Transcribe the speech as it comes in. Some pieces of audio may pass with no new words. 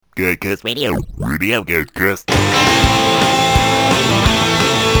Good Cuss Radio. Radio Good Cuss.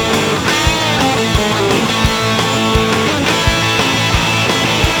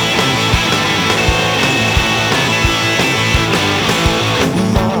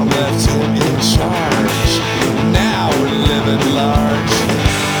 Mom left him in charge. Now we're living large.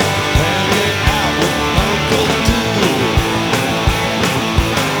 Hanging out with Uncle Dude.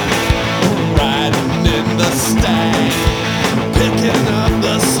 Riding in the Stang. Picking up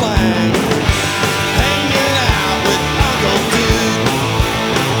the slang. Hanging out with Uncle Dude.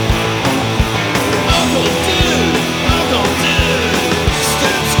 Uncle Dude. Uncle Dude.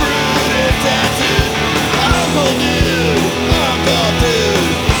 Still screwed and tattooed. Uncle Dude. Uncle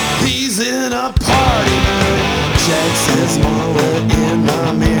Dude. He's in a party mood. Checks his wallet in the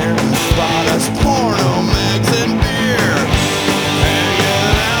mirror. Bought us porno mags and beer.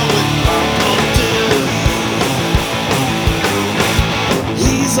 Hanging out with Uncle Dude.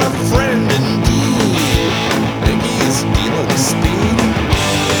 He's a friend indeed. Think he's dealing speed.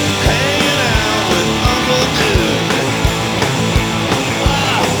 Hanging out with Uncle Dude.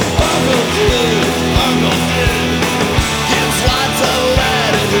 Wow, Uncle Dude. Uncle Dude. Gives lots of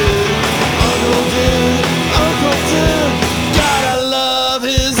latitude. Uncle Dude. Uncle Dude. Gotta love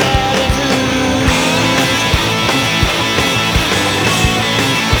his attitude.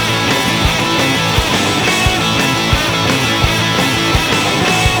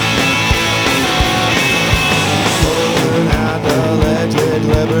 Pulling out the electric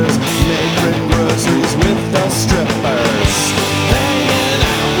livers, making groceries with the strippers. Hanging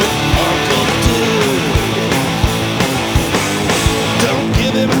out with Uncle Dude. Don't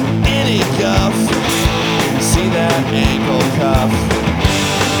give him any guff. See that ankle cuff?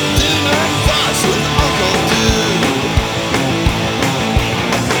 Do not fuss with Uncle Dude.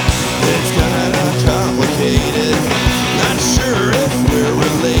 It's kinda complicated. Not sure if we're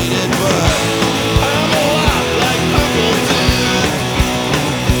related, but I'm a lot like Uncle Dude.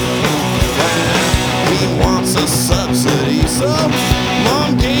 And he wants a subsidy, so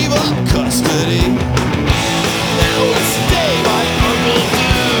Mom gave up custody. Now we stay by Uncle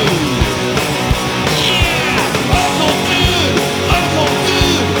Dude. Yeah, Uncle Dude, Uncle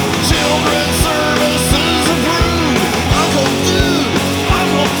Dude. Children's services approved. Uncle Dude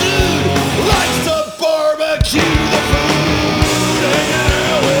likes to barbecue the food. Hanging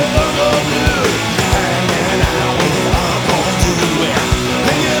out with Uncle Dude. Hanging out with Uncle Dude.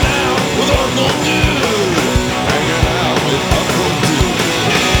 Hanging out with Uncle Dude. Hanging out with Uncle Dude.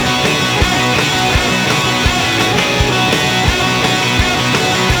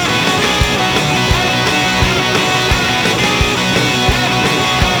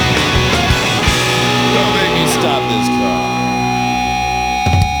 Don't make me stop this car.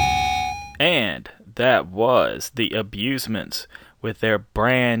 And that was The Abusements with their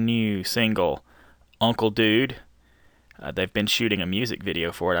brand new single, Uncle Dude. They've been shooting a music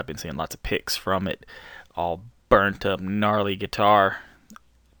video for it. I've been seeing lots of pics from it. All burnt up, gnarly guitar.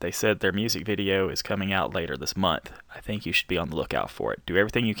 They said their music video is coming out later this month. I think you should be on the lookout for it. Do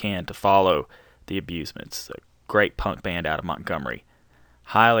everything you can to follow The Abusements. A great punk band out of Montgomery.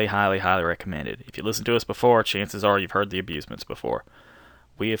 Highly, highly, highly recommended. If you listened to us before, chances are you've heard The Abusements before.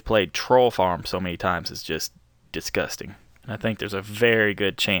 We have played Troll Farm so many times, it's just disgusting. And I think there's a very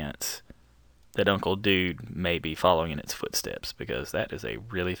good chance that Uncle Dude may be following in its footsteps, because that is a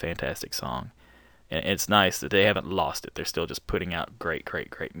really fantastic song. And it's nice that they haven't lost it. They're still just putting out great, great,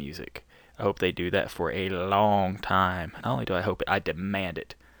 great music. I hope they do that for a long time. Not only do I hope it, I demand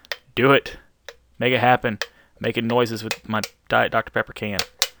it. Do it. Make it happen. Making noises with my Diet Dr. Pepper can.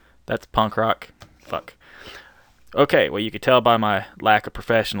 That's punk rock. Fuck. Okay, well, you can tell by my lack of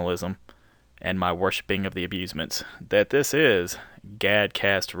professionalism and my worshipping of The Abusements that this is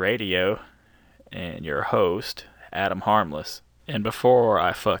Gadcast Radio and your host, Adam Harmless. And before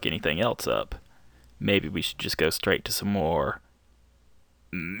I fuck anything else up, maybe we should just go straight to some more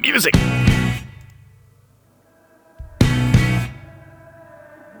music.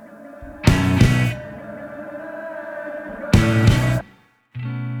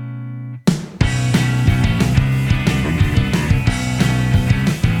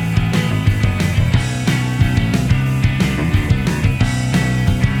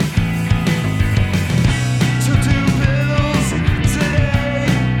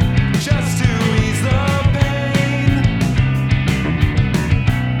 Just to ease the pain.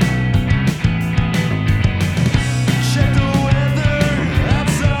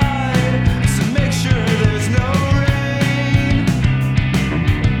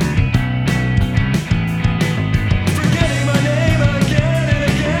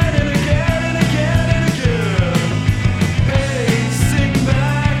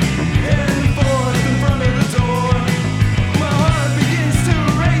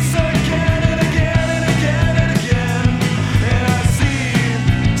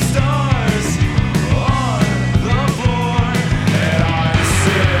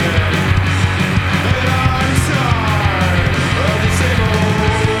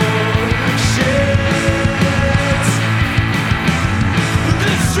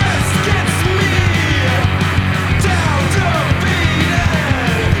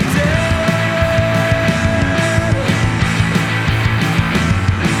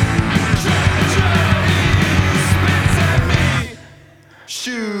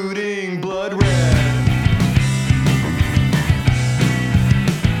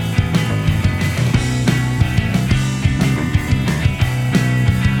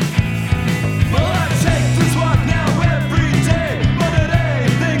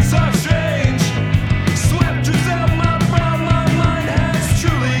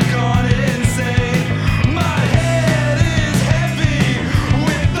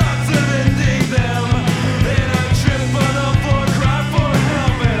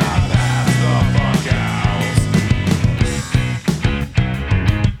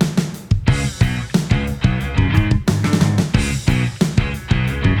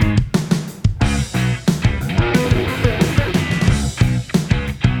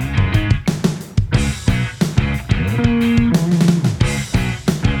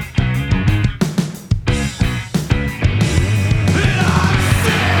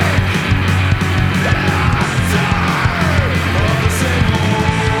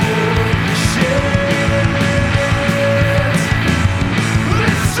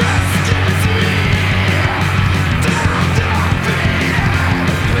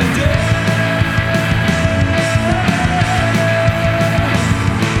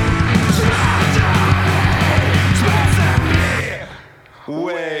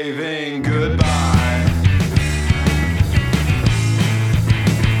 waving goodbye.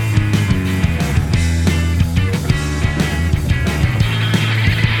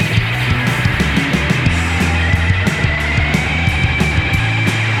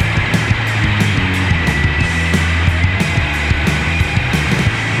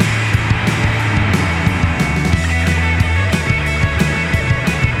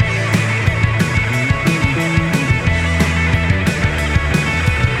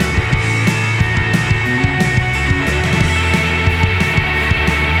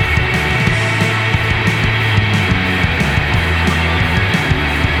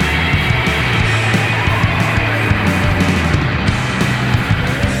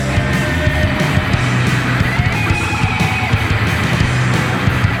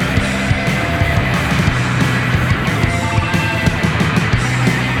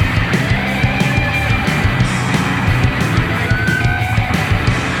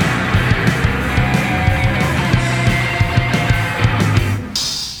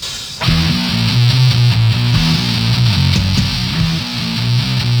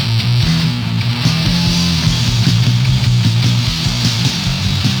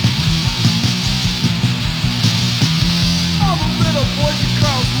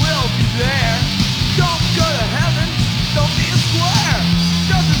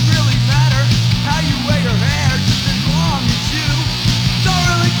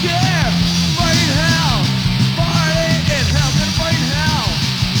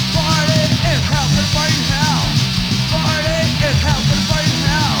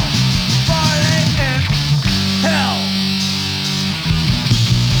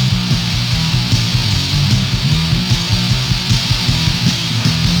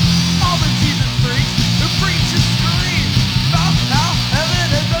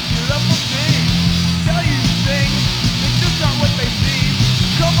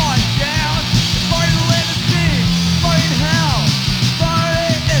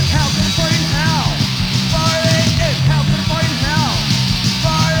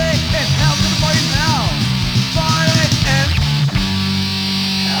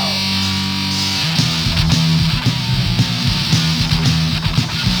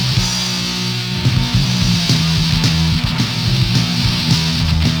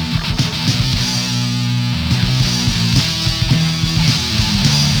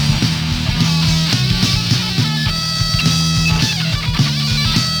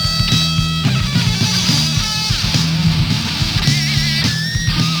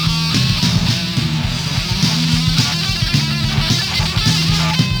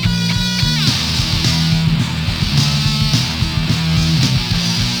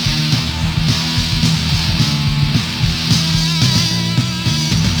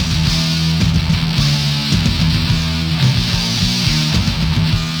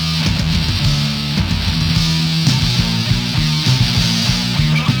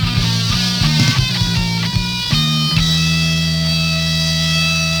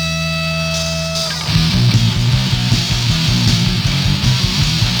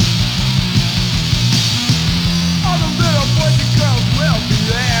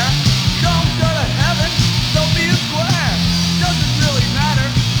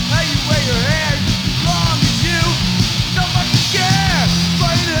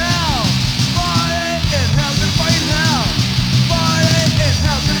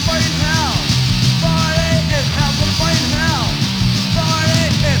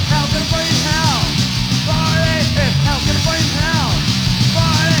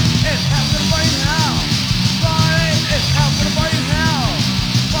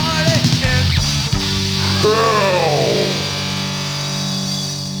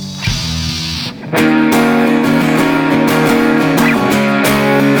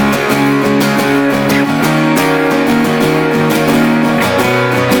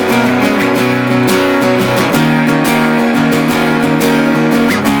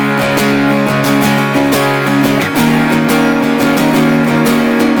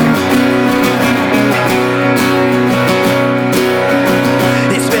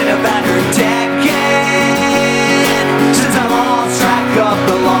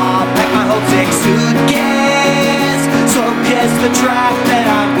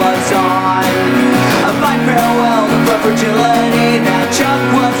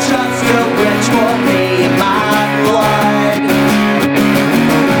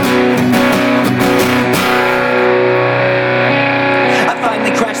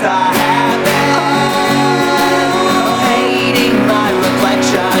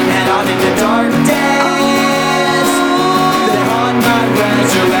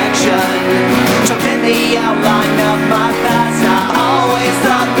 outline of my past. I always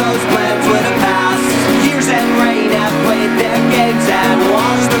thought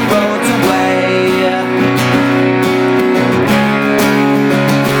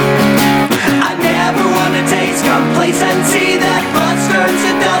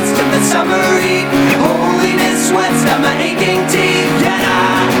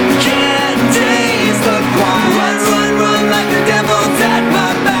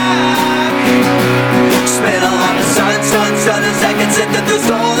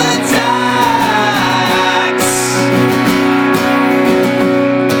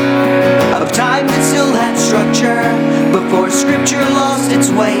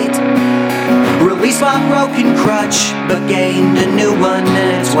but gained a new one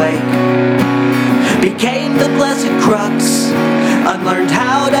in its wake. Became the blessed crux, unlearned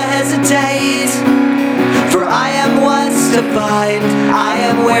how to hesitate. For I am what's to find, I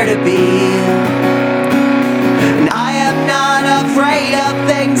am where to be. And I am not afraid of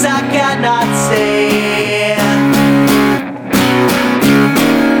things I cannot see.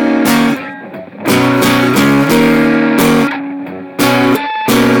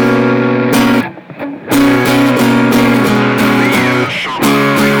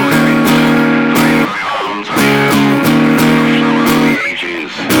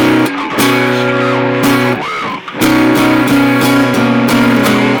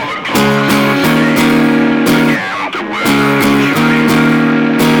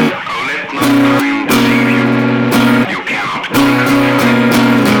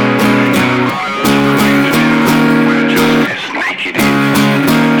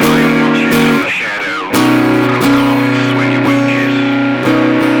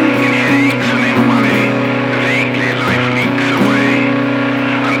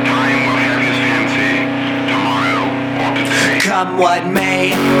 Come what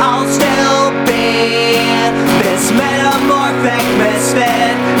may, I'll still be this metamorphic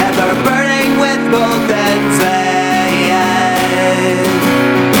misfit, ever burning with both ends.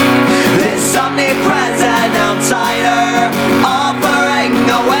 This omnipresent outsider, offering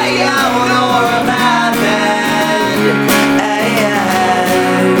a way out or a path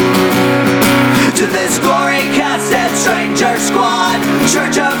to this glory casted stranger squad,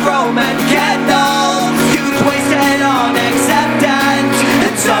 Church of Roman candles, youth wasted on acceptance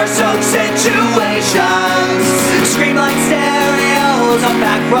and star-soaked situations. Scream like stereos on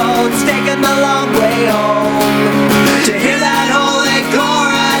back roads, taking the long way home. To hear that holy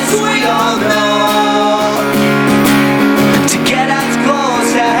chorus we all know, to get as close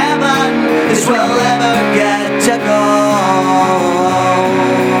to heaven as we'll ever get to go.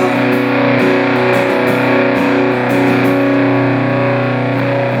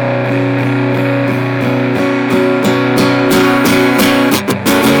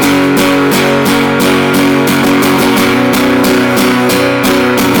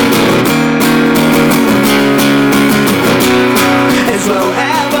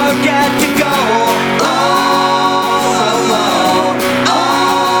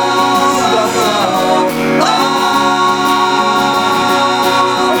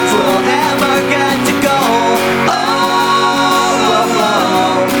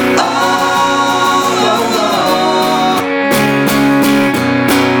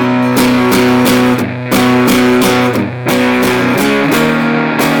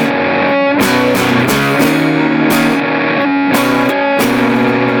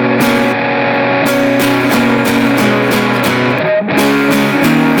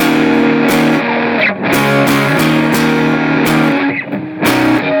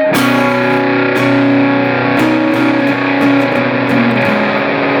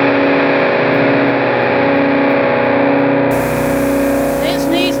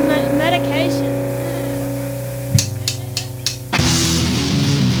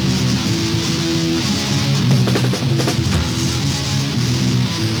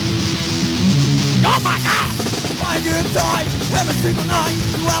 Every single night,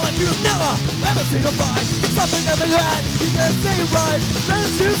 well, if you've never ever seen a fight, something never had, you can say it right.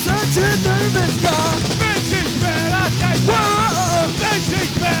 Let's do such a nervous guy. This is paradise. Whoa, this is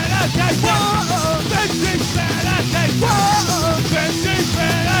paradise. Whoa, this is paradise. Whoa, this is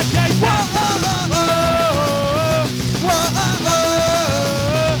paradise. Whoa,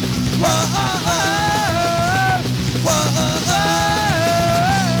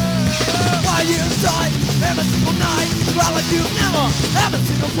 why you inside every single night? Well, if you've never ever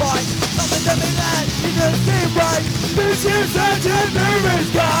seen a fight, something to me that you just seem right. This is such a nervous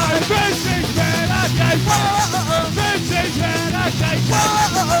guy. This is paradise. Whoa, this is paradise.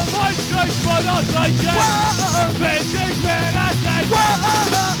 Whoa, one strike for the strike. Whoa, this is paradise. Whoa,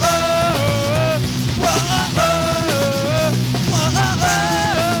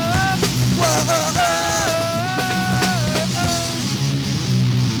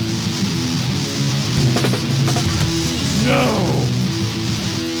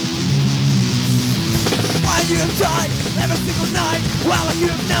 you inside every single night. Well, if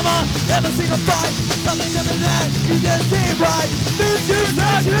you've never ever seen a fight, something never that you just seem right. This is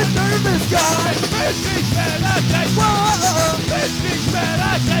such a nervous guy. This is paradise. Whoa, this is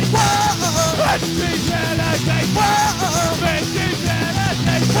paradise. Whoa, this is paradise. Whoa, this is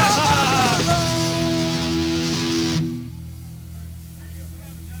paradise. Whoa.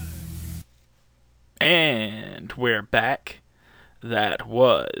 And we're back. That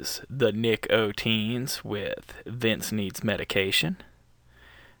was the Nick O-Teens with Vince Needs Medication,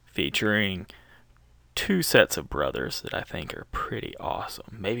 featuring two sets of brothers that I think are pretty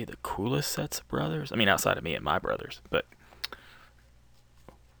awesome. Maybe the coolest sets of brothers. I mean, outside of me and my brothers, but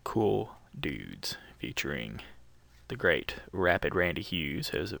cool dudes, featuring the great Rapid Randy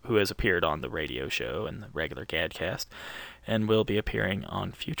Hughes, who has appeared on the radio show and the regular Gadcast, and will be appearing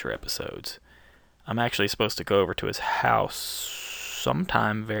on future episodes. I'm actually supposed to go over to his house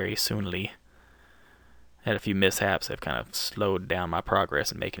sometime very soonly. Had a few mishaps that have kind of slowed down my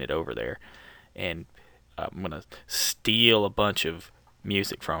progress in making it over there, and I'm going to steal a bunch of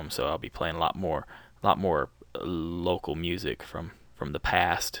music from him, so I'll be playing a lot more local music from the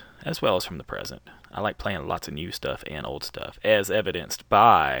past as well as from the present. I like playing lots of new stuff and old stuff, as evidenced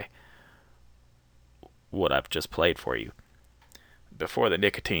by what I've just played for you. Before the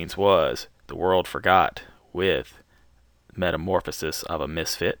Nicotines was The World Forgot with Metamorphosis of a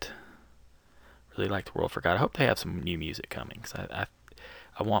Misfit. Really like The World Forgot. I hope they have some new music coming, 'cause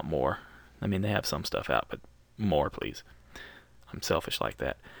I want more. I mean, they have some stuff out, but more, please. I'm selfish like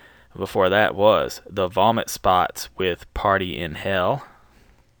that. Before that was The Vomit Spots with Party in Hell.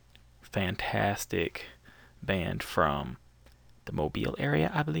 Fantastic band from the Mobile area,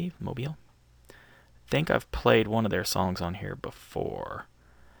 I believe. Mobile. I think I've played one of their songs on here before.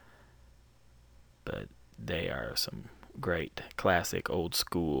 But they are some great classic old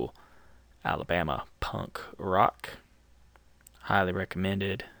school Alabama punk rock. Highly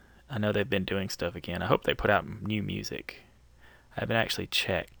recommended. I know they've been doing stuff again. I hope they put out new music. I haven't actually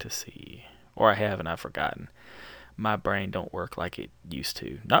checked to see, or I have and I've forgotten. My brain don't work like it used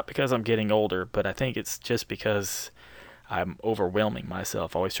to. Not because I'm getting older, but I think it's just because I'm overwhelming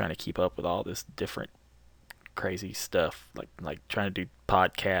myself, always trying to keep up with all this different crazy stuff, like trying to do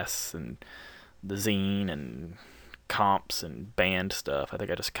podcasts and the zine and comps and band stuff. I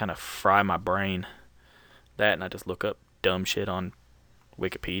think I just kind of fry my brain that, and I just look up dumb shit on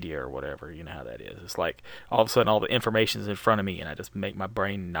Wikipedia or whatever. You know how that is. It's like all of a sudden all the information's in front of me, and I just make my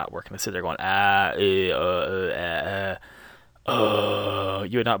brain not work, and I sit there going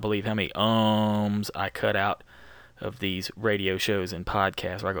you would not believe how many ums I cut out of these radio shows and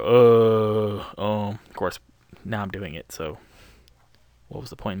podcasts where I go of course now I'm doing it, so what was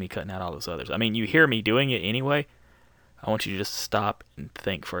the point of me cutting out all those others? I mean, you hear me doing it anyway. I want you to just stop and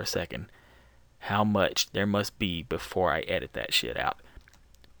think for a second how much there must be before I edit that shit out.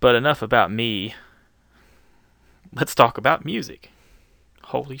 But enough about me. Let's talk about music.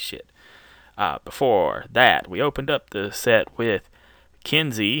 Holy shit. Before that, we opened up the set with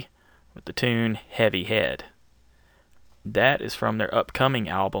Kinsey with the tune Heavy Head. That is from their upcoming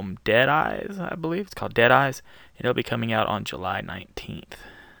album Dead Eyes, I believe. It's called Dead Eyes, and it'll be coming out on July 19th.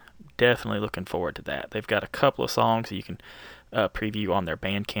 Definitely looking forward to that. They've got a couple of songs that you can preview on their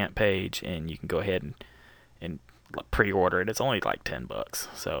Bandcamp page, and you can go ahead and pre-order it. It's only like $10,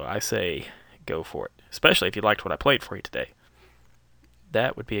 so I say go for it, especially if you liked what I played for you today.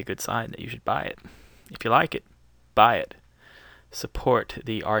 That would be a good sign that you should buy it. If you like it, buy it. Support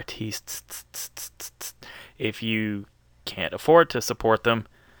the artists. If you can't afford to support them,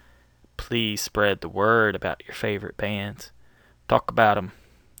 please spread the word about your favorite bands. Talk about them.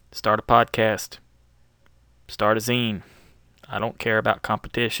 Start a podcast. Start a zine. I don't care about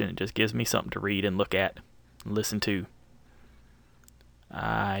competition. It just gives me something to read and look at and listen to.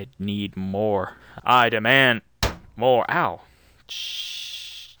 I need more. I demand more. Ow.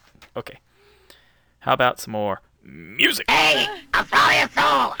 Shh. Okay. How about some more music? Hey, I'll swallow your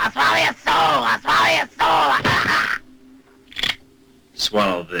soul. I'll swallow your soul. I'll swallow your soul.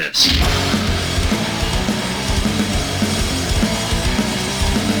 Swallow this.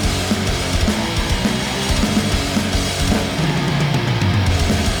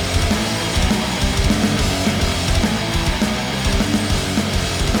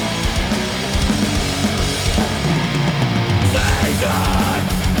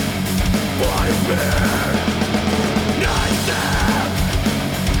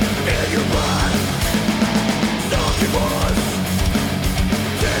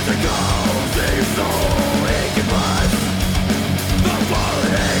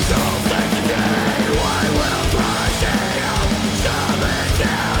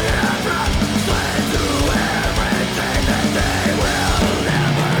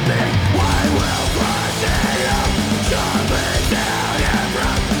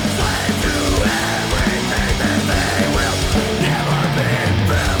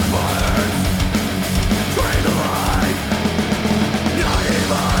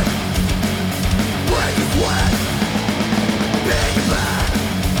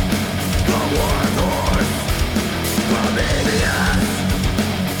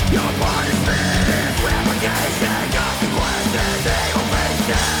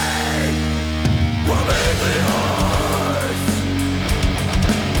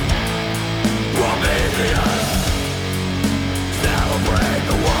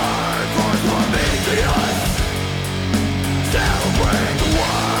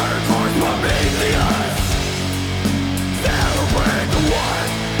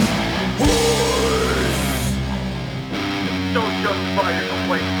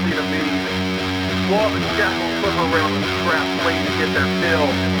 their fill.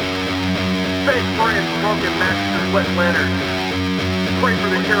 Fake friends, broken mattresses, wet lanterns. Pray for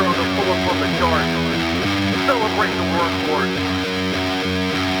the heroes who pull us from the dark. Celebrate the workhorse.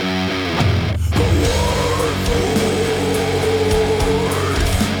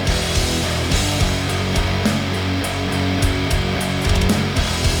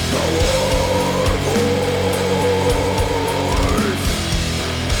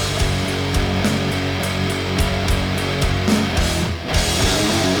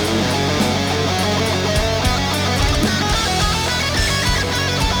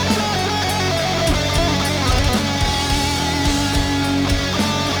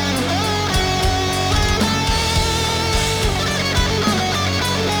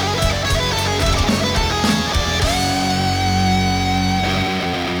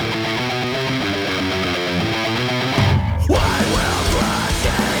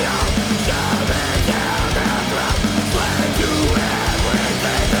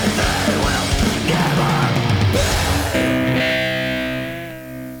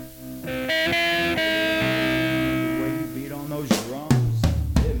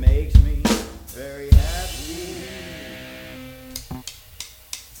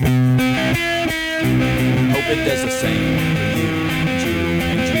 It does the same for you and you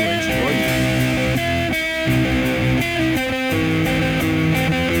enjoy you.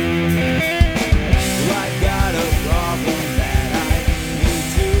 I got a problem that I need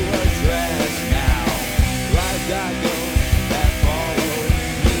to address now. I got those that follow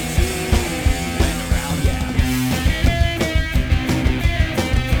me to and around,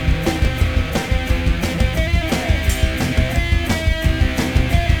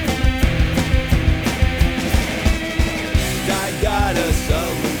 I got a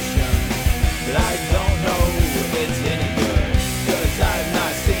solution, but I don't know if it's any good, 'cause I've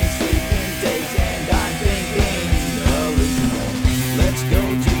not seen sleeping days and I'm thinking delusional. Let's go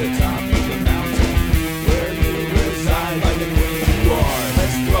to the top of the mountain where you reside like the queen you are.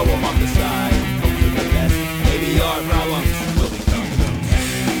 Let's throw them off the side, hope for the best. Maybe our problems will become ghosts.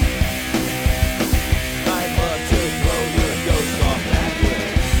 I'd love to throw your ghost off that cliff.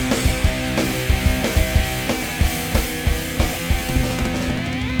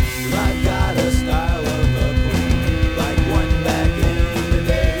 I've got a style of a queen, like one back in the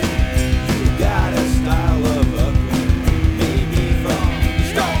day. You got a style of a queen, maybe from the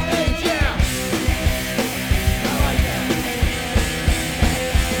Stone Age, yeah. I like that.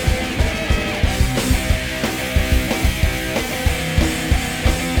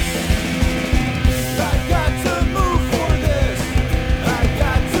 I've got to move for this. I've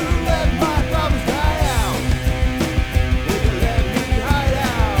got to let my problems die out. Would you let me hide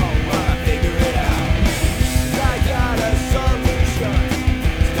out while I figure it out? 'Cause I got a solution.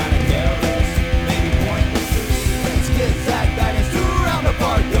 It's kinda careless, maybe pointless too. Let's get Zach Baggins to round up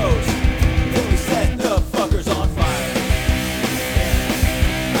our ghosts. Then we set the fuckers on fire.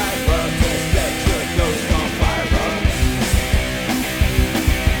 I'd love to set your ghost on fire, bro.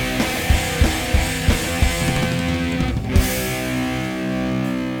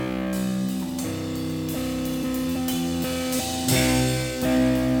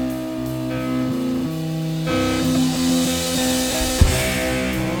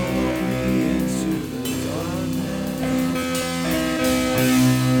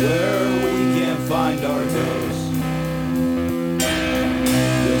 Where we can find our ghosts.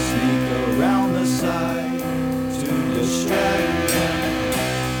 We'll sneak around the side to distract them.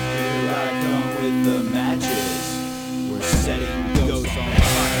 Here I come with the matches. We're setting ghosts on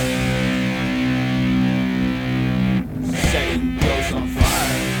fire. Setting ghosts on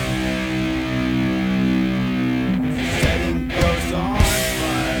fire. Setting ghosts on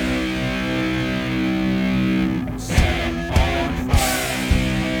fire. Set 'em all on fire.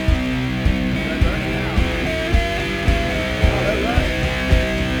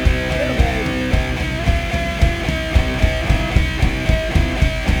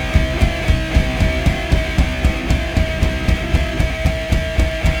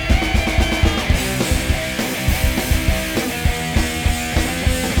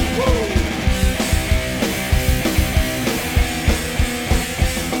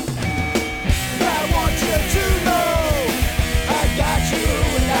 I want you to know I got you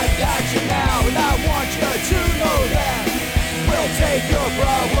and I got you now, and I want you to know that we'll take your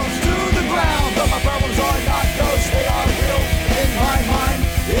problems to the ground. But my problems are not ghosts, they are real in my mind,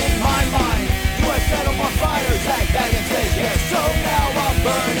 in my mind. You have set them on fire, Zach Baggins says yes, so now I'll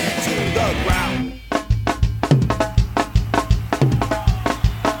burn it to the ground.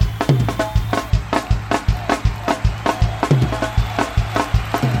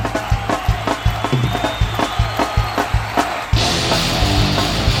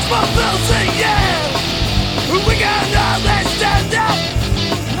 fulfilling, yeah. We got nothing stand up.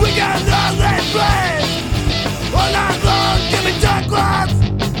 We got nothing play. All night long, give me dark clouds.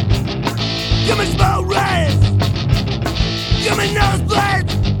 Give me smoke rays. Give me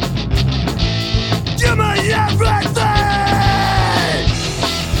nosebleeds. Give me everything.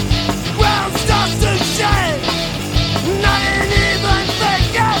 Ground starts to shake. Nothing even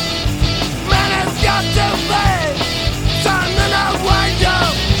think of. Man has got to fade. Time to not wind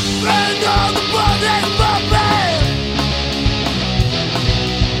up. And all the blood is pumping.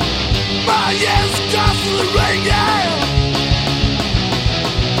 My ears constantly ringing.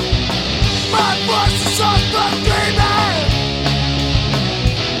 My voice is soft but screaming.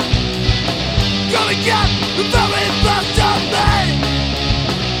 Gonna get the very best of me.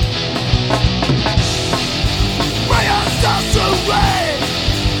 My heart starts to rage.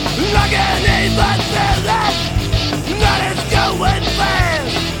 I can't even feel it. That is going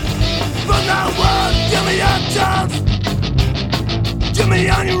fast. But no one, give me a chance. Give me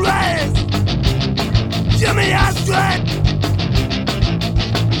on your race. Give me a strength.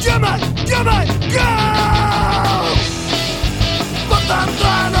 Give me, go! But the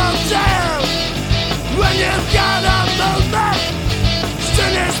final time, when you've got a movement,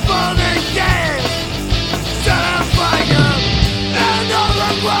 still is burning gas. Set on fire, and all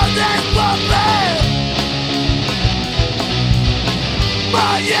the world is bumping.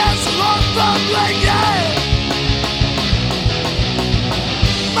 My ears are bubbling, yeah.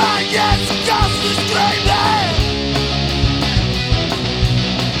 My ears constantly screaming.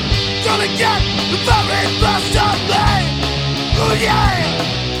 Gonna get the very best of me. Oh yeah.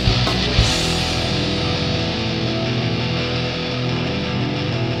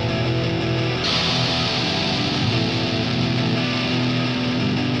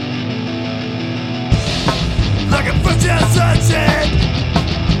 Like a frontier searching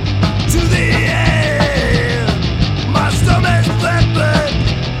to the end. My stomach's flipping.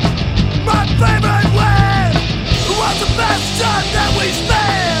 My favorite way was the best time that we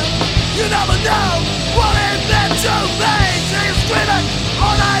spent. You never know what it meant to me. Singing, screaming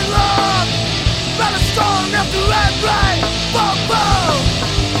all night long. But it's strong enough to end right. Boom, boom.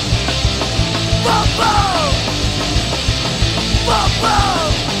 Boom, boom. Boom,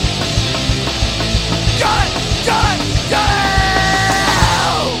 boom. Got it, got it, got it.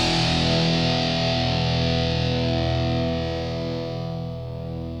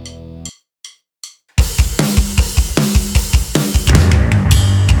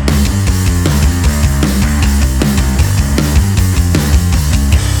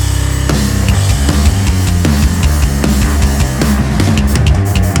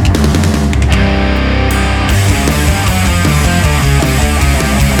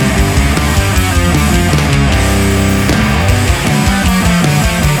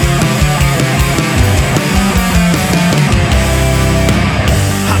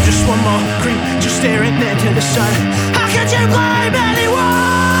 Staring into the sun. How could you blame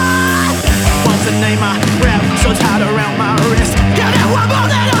anyone? Wants to name my rap so tied around my wrist. Got that one more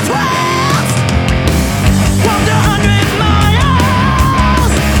than a twist. Walked 100 miles,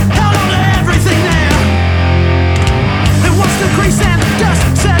 held on to everything there. And once the grease and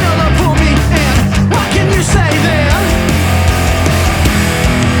dust settle to pull me in, what can you say then?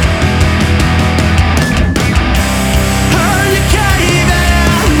 Heard you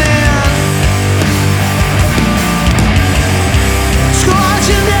caving in.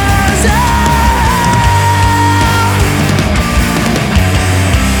 Scorching desert.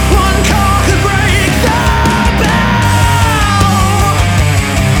 One call could break the bell.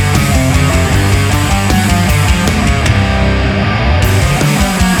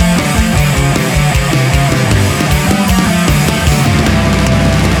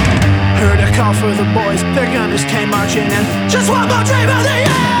 Heard a call for the boys. Their gunners came marching in. Just one more dream of the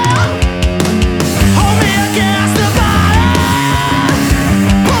end. Hold me against the body.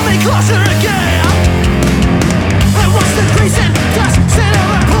 Pull me closer again. And once the grease and dust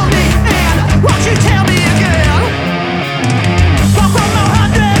settle and pull me in, won't you tell me again? Walk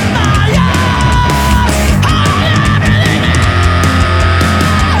 100 miles on everything now.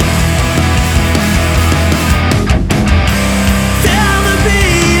 Down the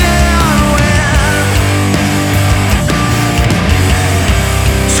beaten wind.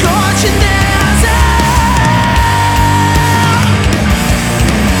 Scorching desert.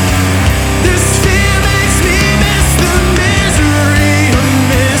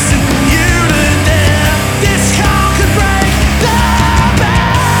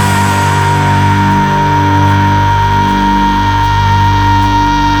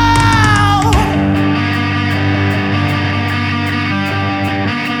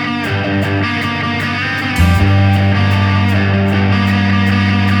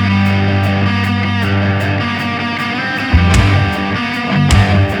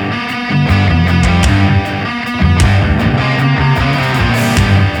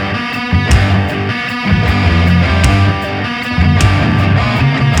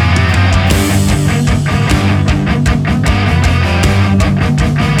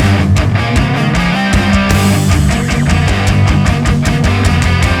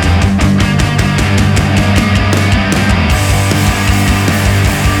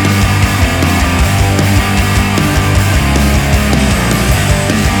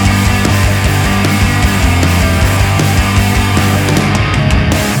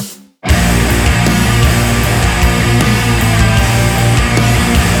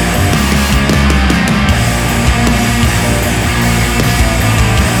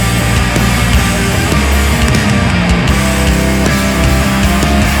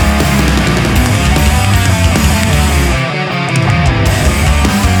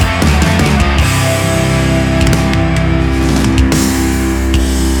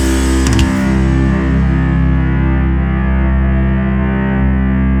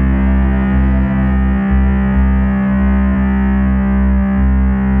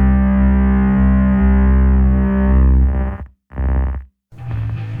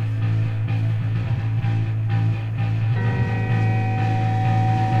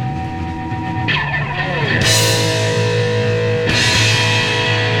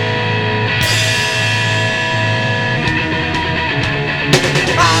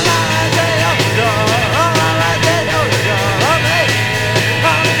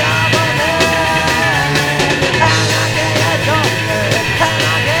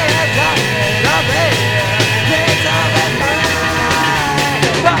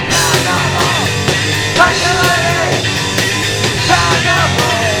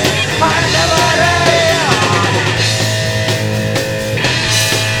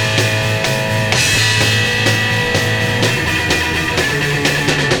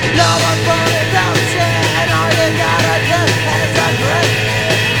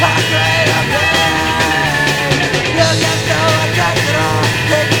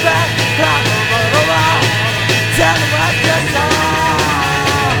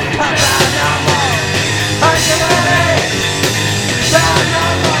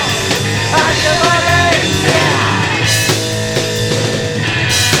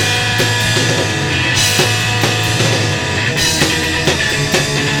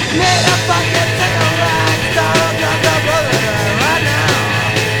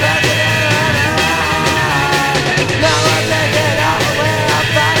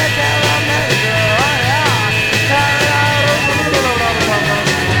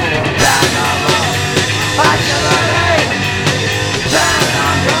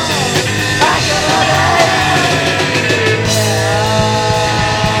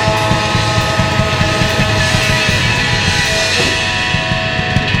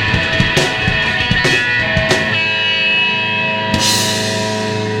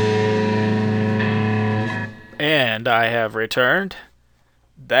 And I have returned.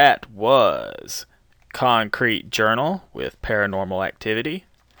 That was Concrete Journal with Paranormal Activity.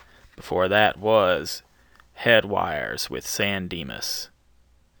 Before that was Headwires with San Dimas.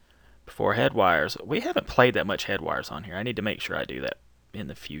 Before Headwires, we haven't played that much Headwires on here. I need to make sure I do that in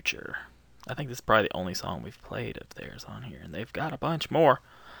the future. I think this is probably the only song we've played of theirs on here, and they've got a bunch more.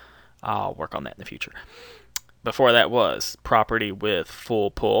 I'll work on that in the future. Before that was Property with Full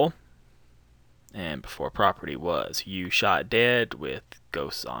Pull. And before Property was You Shot Dead with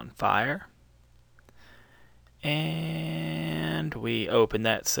Ghosts on Fire. And we opened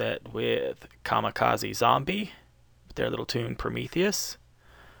that set with Kamikaze Zombie with their little tune Prometheus.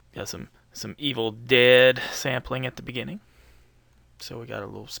 Got some Evil Dead sampling at the beginning. So we got a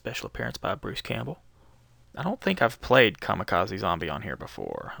little special appearance by Bruce Campbell. I don't think I've played Kamikaze Zombie on here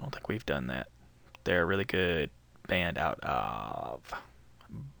before. I don't think we've done that. They're a really good band out of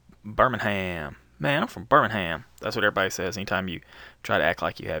Birmingham. Man, I'm from Birmingham. That's what everybody says anytime you try to act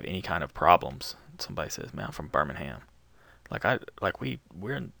like you have any kind of problems. Somebody says, man, I'm from Birmingham.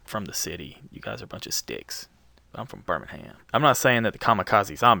 We're from the city. You guys are a bunch of sticks. But I'm from Birmingham. I'm not saying that the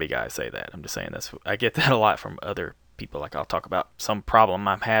Kamikaze Zombie guys say that. I'm just saying I get that a lot from other people. Like, I'll talk about some problem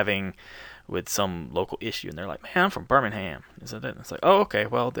I'm having with some local issue, and they're like, man, I'm from Birmingham. It's like, oh, okay,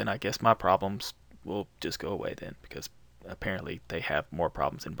 well, then I guess my problems will just go away then, because apparently they have more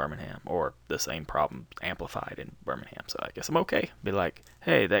problems in Birmingham, or the same problem amplified in Birmingham. So I guess I'm okay. Be like,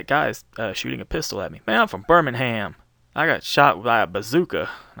 hey, that guy's shooting a pistol at me. Man, I'm from Birmingham. I got shot by a bazooka.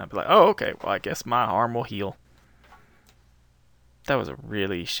 And I'd be like, oh, okay, well, I guess my arm will heal. That was a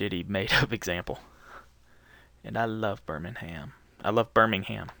really shitty made-up example. And I love Birmingham. I love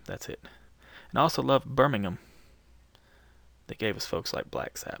Birmingham. That's it. And I also love Birmingham. They gave us folks like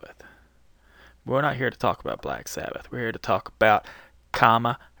Black Sabbath. We're not here to talk about Black Sabbath. We're here to talk about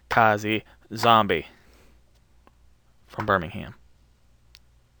Kamikaze Zombie from Birmingham.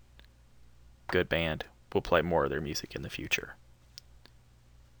 Good band. We'll play more of their music in the future.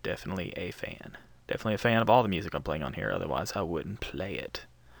 Definitely a fan. Definitely a fan of all the music I'm playing on here. Otherwise, I wouldn't play it.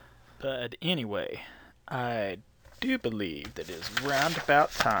 But anyway, I do believe that it is round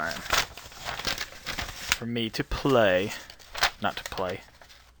about time for me to play. Not to play.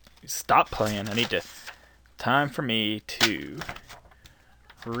 Stop playing. Time for me to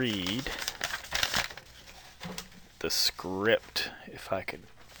read the script, if I could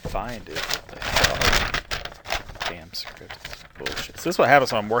find it. What the hell? Damn script. Bullshit. So this is what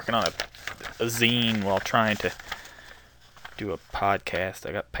happens when I'm working on a zine while trying to do a podcast.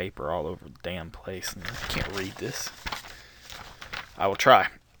 I got paper all over the damn place, and I can't read this. I will try.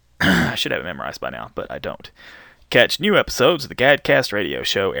 I should have it memorized by now, but I don't. Catch new episodes of the Gadcast Radio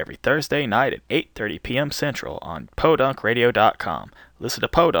Show every Thursday night at 8:30 p.m. Central on podunkradio.com. Listen to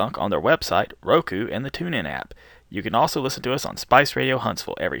Podunk on their website, Roku, and the TuneIn app. You can also listen to us on Spice Radio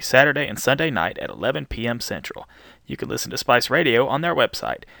Huntsville every Saturday and Sunday night at 11 p.m. Central. You can listen to Spice Radio on their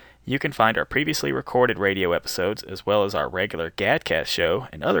website. You can find our previously recorded radio episodes, as well as our regular Gadcast show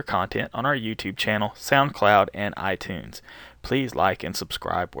and other content on our YouTube channel, SoundCloud, and iTunes. Please like and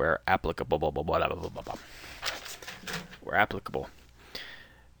subscribe where applicable. Where applicable.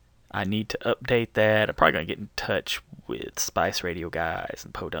 I need to update that. I'm probably going to get in touch with Spice Radio guys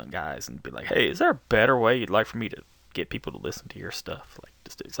and Podunk guys and be like, hey, is there a better way you'd like for me to get people to listen to your stuff?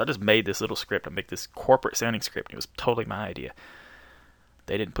 So I just made this little script. I make this corporate sounding script. It was totally my idea.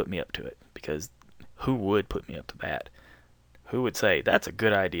 They didn't put me up to it, because who would put me up to that? Who would say, that's a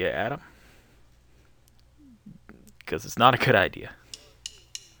good idea, Adam? Because it's not a good idea.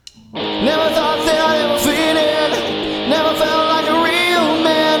 Never thought that I'd ever fit in. Never felt like a real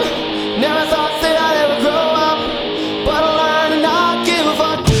man. Never thought that I'd ever grow up, but I learned to not give a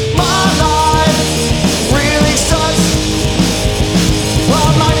fuck. My life really sucks. Well,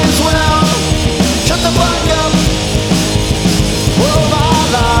 might as well shut the fuck up. Well, my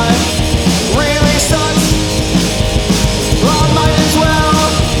life really sucks. Well, might as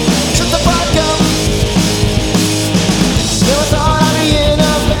well shut the fuck up. Never thought I'd be in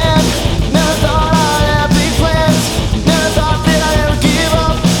a band. Never thought I'd have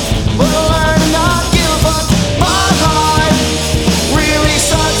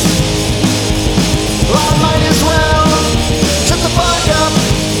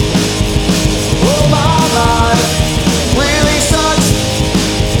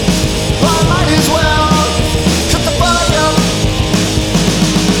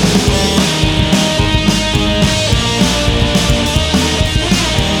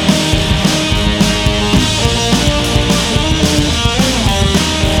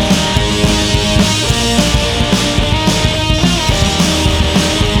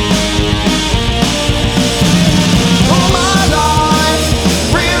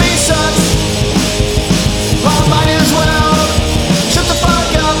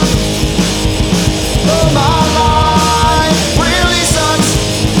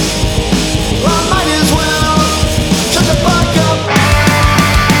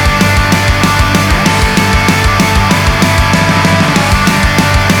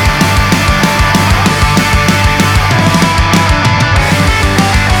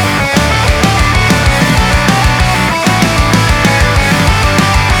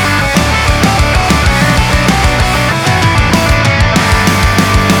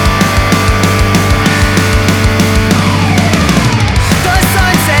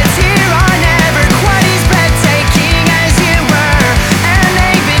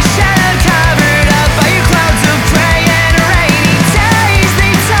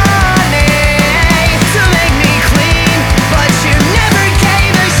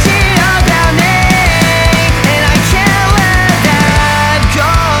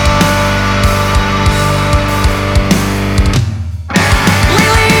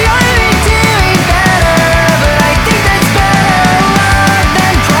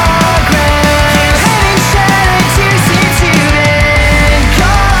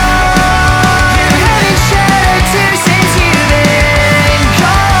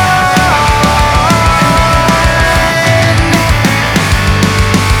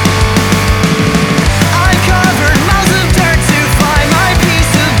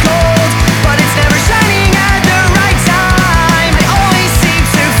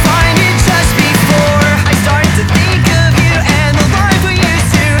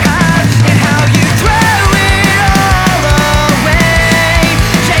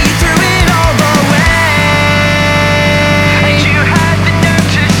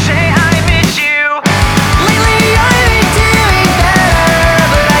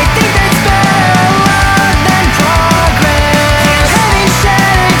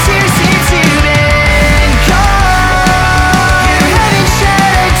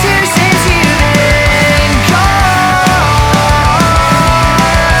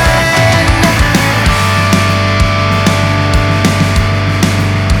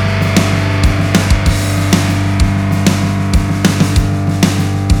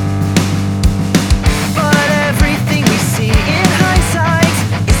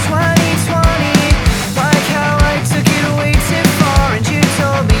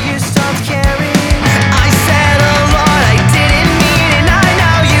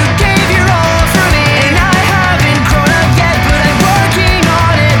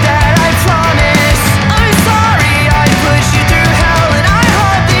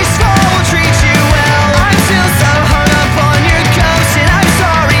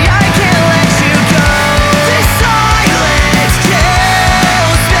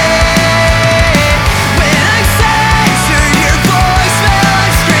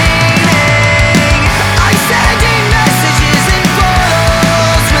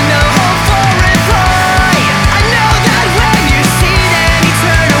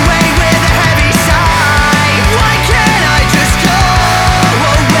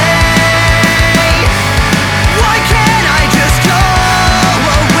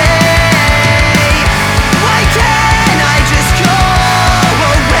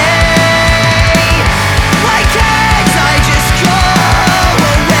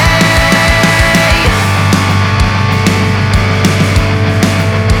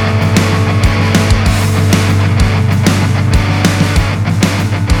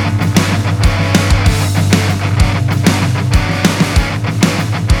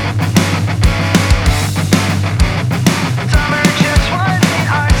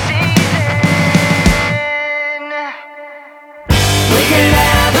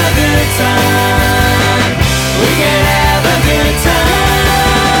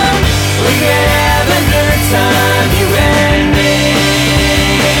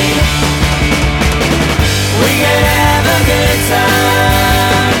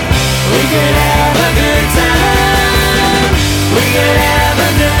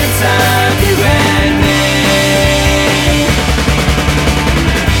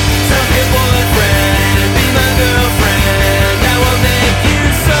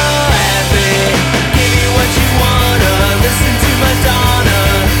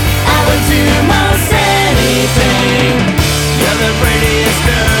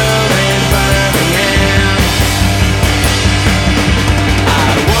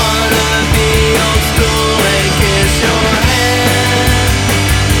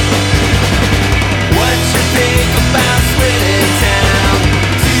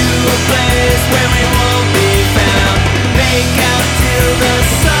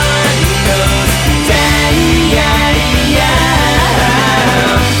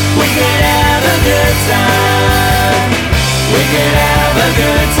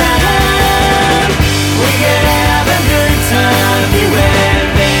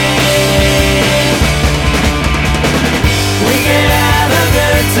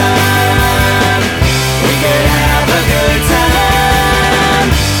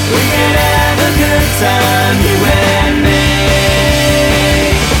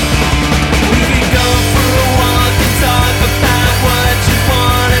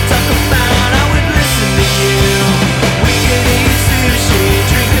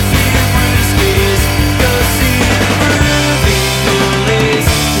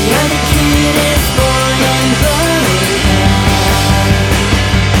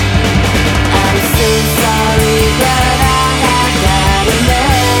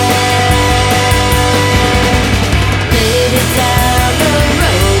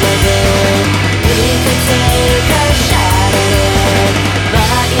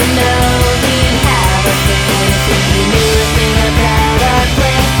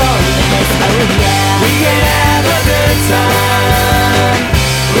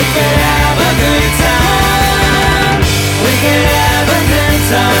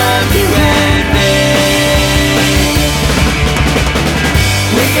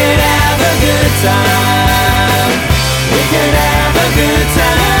time. We could have a good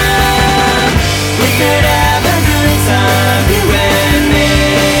time. We could have a good time, you and me.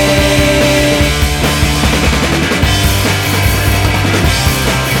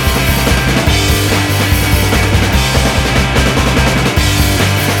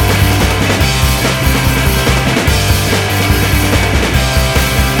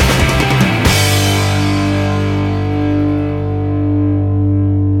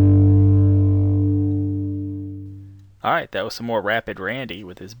 Alright, that was some more Rapid Randy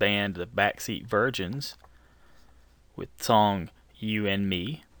with his band The Backseat Virgins with song You and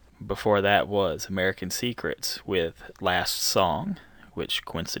Me. Before that was American Secrets with Last Song, which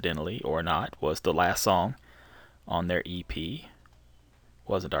coincidentally or not was the last song on their EP,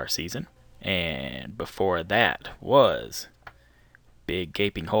 Wasn't Our Season. And before that was Big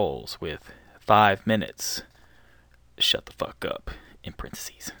Gaping Holes with 5 Minutes, Shut the Fuck Up, in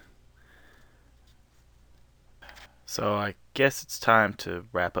parentheses. So I guess it's time to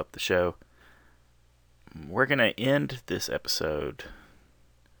wrap up the show. We're going to end this episode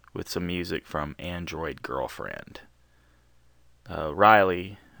with some music from Android Girlfriend.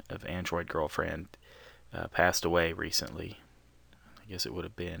 Riley of Android Girlfriend passed away recently. I guess it would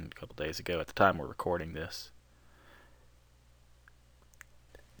have been a couple days ago at the time we're recording this.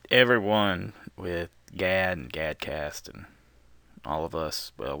 Everyone with GAD and GADcast and all of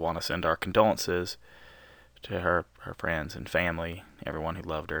us want to send our condolences to her friends and family, everyone who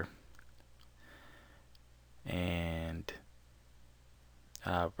loved her. And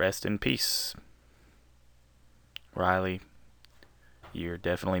rest in peace, Riley. You're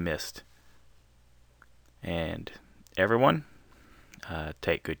definitely missed. And everyone,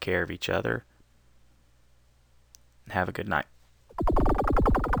 take good care of each other. Have a good night.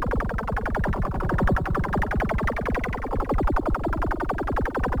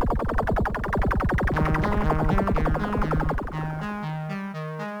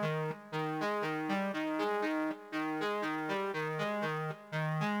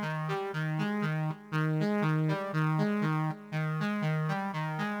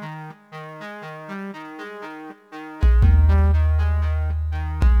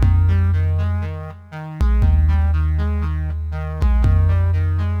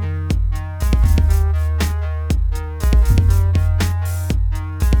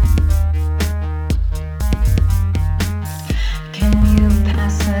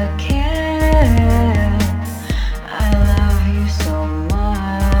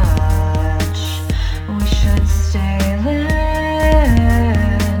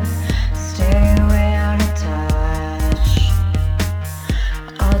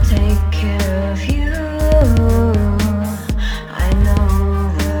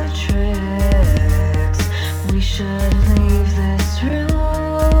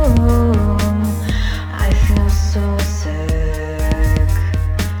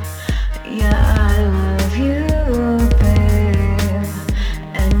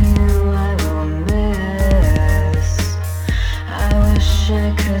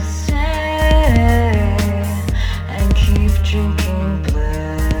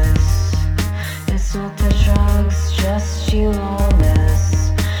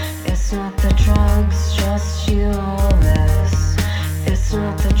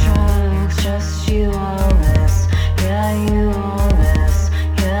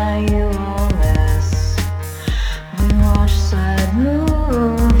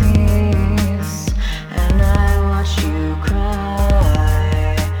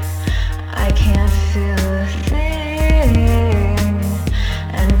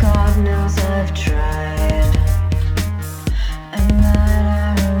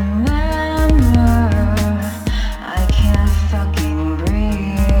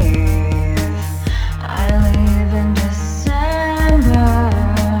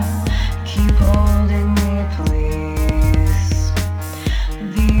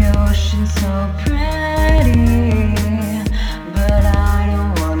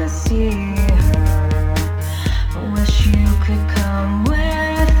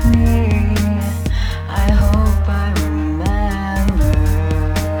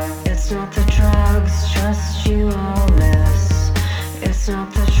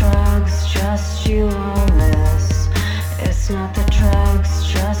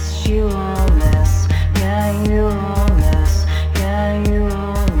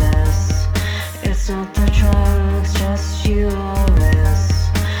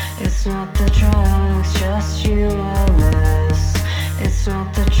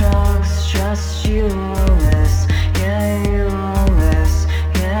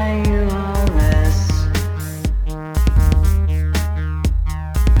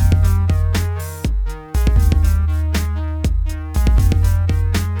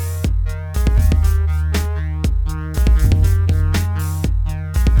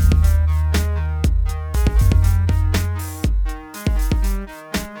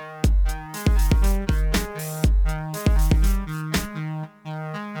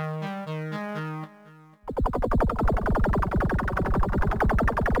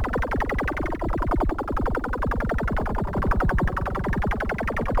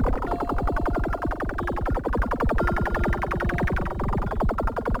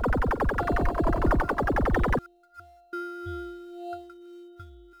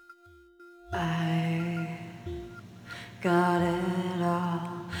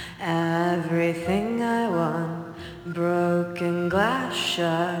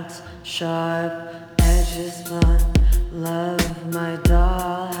 shards, sharp edges blunt. Love my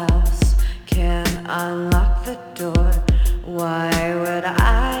dollhouse, can't unlock the door. Why would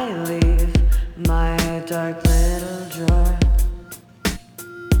I leave my dark little drawer?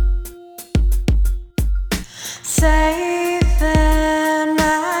 Safe in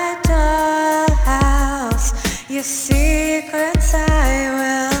my dollhouse, your secrets I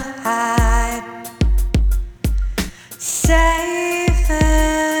will hide. Safe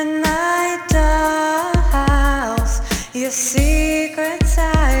in my dollhouse, your secrets I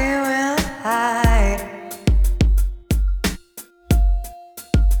will hide.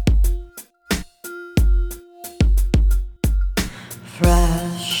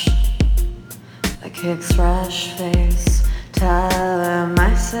 Fresh, a kicks fresh face. Tell him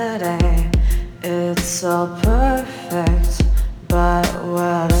I said, hey, it's all perfect, but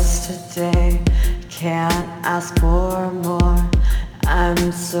what is today? Can't ask for more.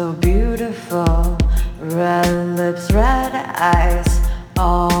 I'm so beautiful. Red lips, red eyes,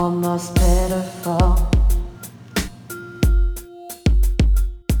 almost pitiful.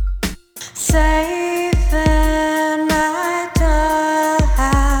 Safe in my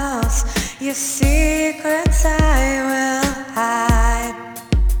dollhouse, your secrets I will hide.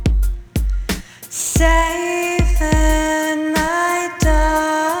 Safe in my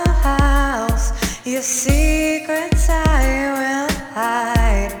dollhouse, your secrets I will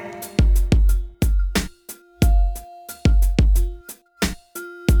hide.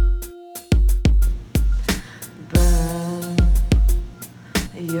 Burn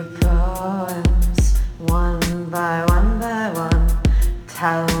your poems one by one by one.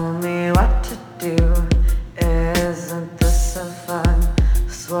 Tell me what to do. Isn't this so fun?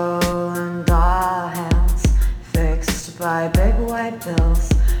 Swollen doll hands fixed by big white bills.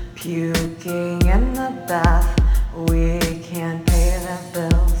 Puking in the bath, we can't pay their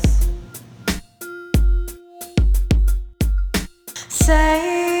bills.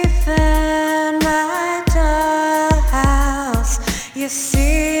 Safe in my dollhouse, your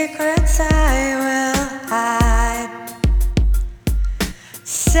secrets I will hide.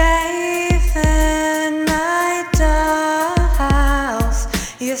 Safe in my dollhouse,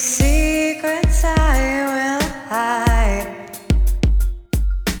 your secrets I will hide.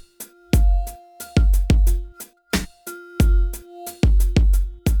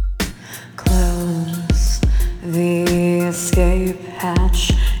 Close the escape hatch,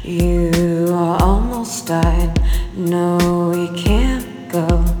 you are almost died. No, we can't go.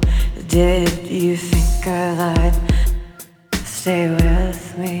 Did you think I lied? Stay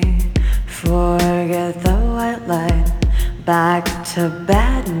with me, forget the white light. Back to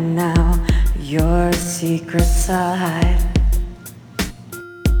bed now, your secrets I'll hide.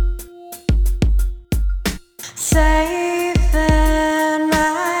 Safe in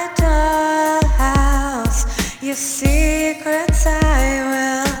my dollhouse, your secrets I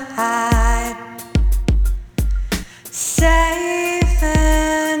will hide. Safe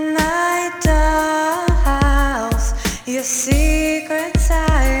in my dollhouse, your secrets I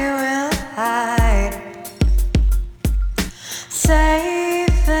will hide.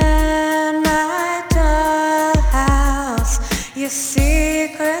 Safe in my dollhouse, your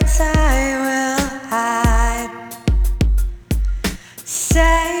secrets I will hide.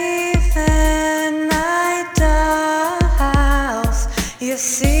 Safe in my dollhouse, your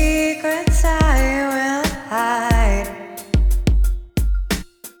secrets I will hide.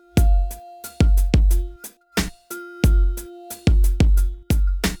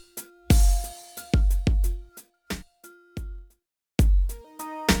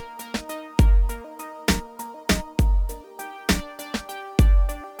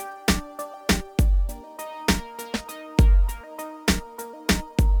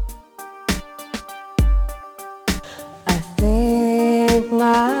 I think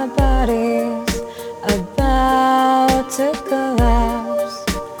my body's about to collapse,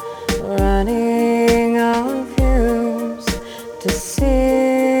 running on fumes to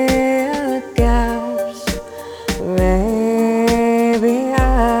see the gaps. Maybe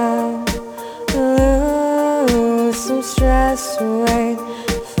I'll lose some stress weight,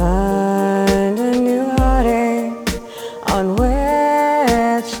 find a new heartache on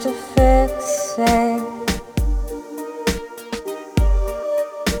which to fixate.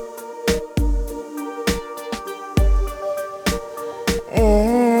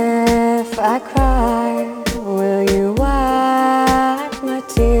 If I cry, will you wipe my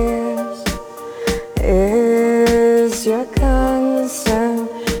tears? Is your concern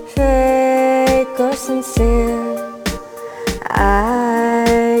fake or sincere?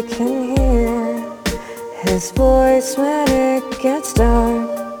 I can hear his voice when it gets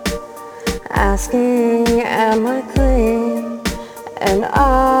dark. asking, am I clean? And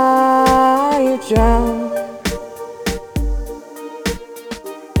are you drunk?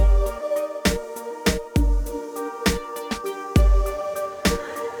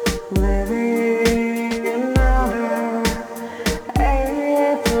 Living another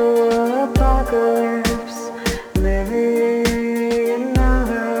April apocalypse. Living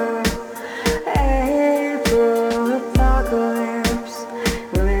another April apocalypse.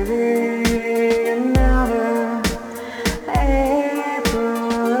 Living another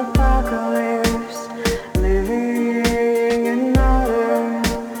April apocalypse. Living another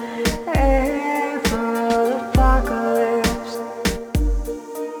April apocalypse.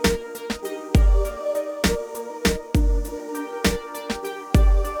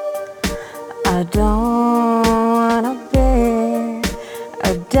 I don't wanna be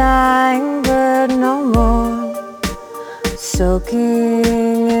a dying bird no more, soaking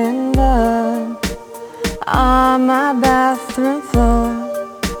in blood on my bathroom floor.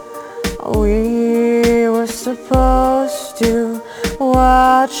 We were supposed to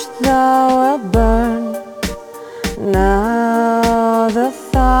watch the world burn. Now the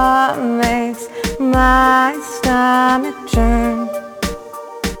thought makes my stomach turn.